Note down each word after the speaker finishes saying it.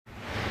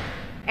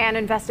An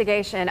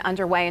investigation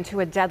underway into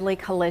a deadly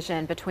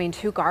collision between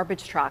two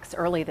garbage trucks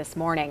early this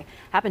morning.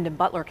 Happened in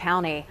Butler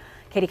County.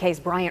 KDKA's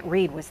Bryant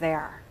Reed was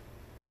there.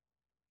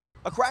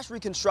 A crash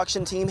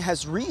reconstruction team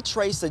has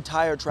retraced the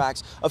tire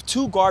tracks of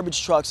two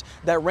garbage trucks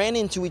that ran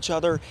into each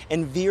other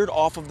and veered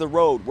off of the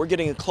road. We're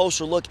getting a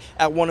closer look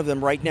at one of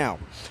them right now.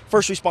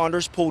 First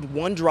responders pulled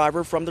one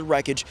driver from the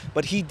wreckage,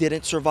 but he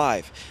didn't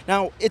survive.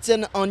 Now, it's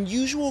an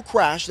unusual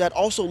crash that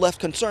also left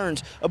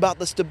concerns about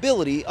the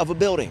stability of a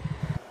building.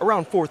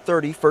 Around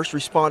 4:30, first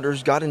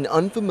responders got an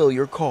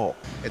unfamiliar call.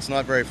 It's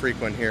not very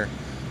frequent here.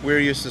 We're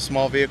used to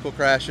small vehicle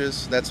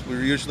crashes. That's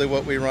usually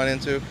what we run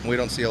into. We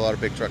don't see a lot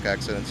of big truck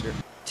accidents here.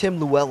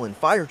 Tim Llewellyn,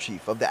 fire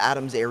chief of the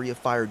Adams Area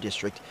Fire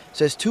District,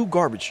 says two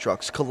garbage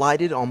trucks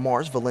collided on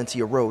Mars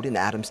Valencia Road in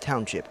Adams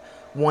Township.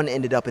 One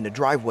ended up in a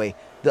driveway,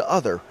 the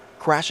other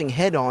crashing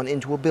head-on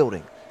into a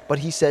building. But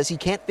he says he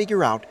can't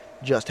figure out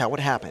just how it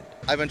happened.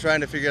 I've been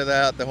trying to figure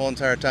that out the whole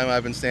entire time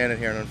I've been standing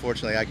here, and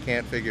unfortunately I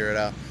can't figure it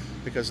out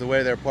because the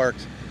way they're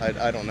parked,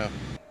 I don't know.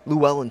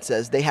 Llewellyn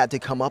says they had to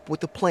come up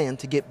with a plan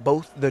to get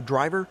both the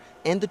driver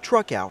and the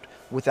truck out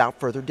without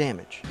further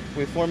damage.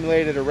 We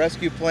formulated a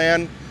rescue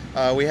plan.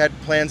 We had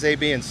plans A,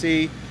 B, and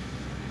C.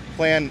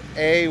 Plan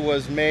A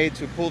was made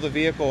to pull the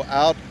vehicle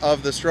out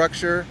of the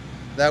structure.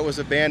 That was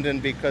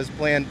abandoned because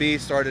Plan B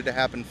started to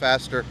happen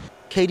faster.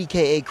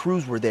 KDKA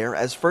crews were there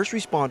as first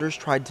responders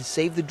tried to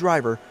save the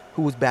driver,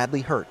 who was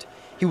badly hurt.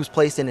 He was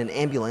placed in an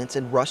ambulance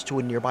and rushed to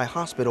a nearby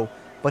hospital,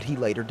 but he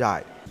later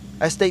died.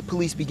 As state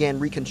police began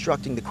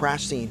reconstructing the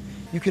crash scene,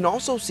 you can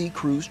also see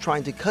crews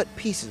trying to cut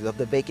pieces of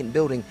the vacant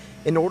building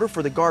in order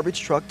for the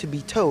garbage truck to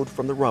be towed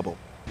from the rubble.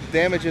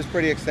 Damage is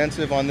pretty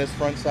extensive on this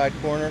front side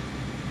corner.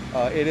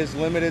 It is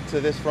limited to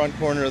this front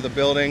corner of the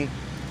building.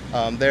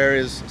 There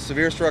is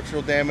severe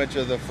structural damage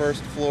of the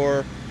first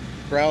floor,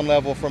 ground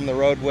level from the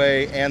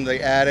roadway, and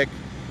the attic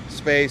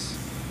space.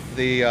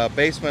 The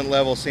basement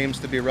level seems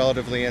to be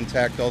relatively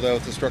intact, although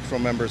the structural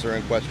members are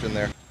in question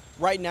there.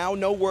 Right now,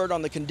 no word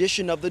on the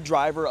condition of the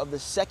driver of the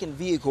second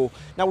vehicle.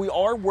 Now, we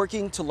are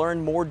working to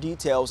learn more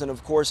details, and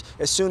of course,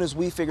 as soon as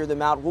we figure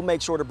them out, we'll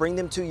make sure to bring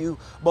them to you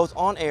both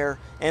on air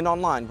and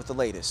online with the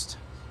latest.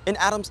 In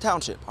Adams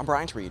Township, I'm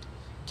Bryant Reed,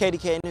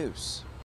 KDKA News.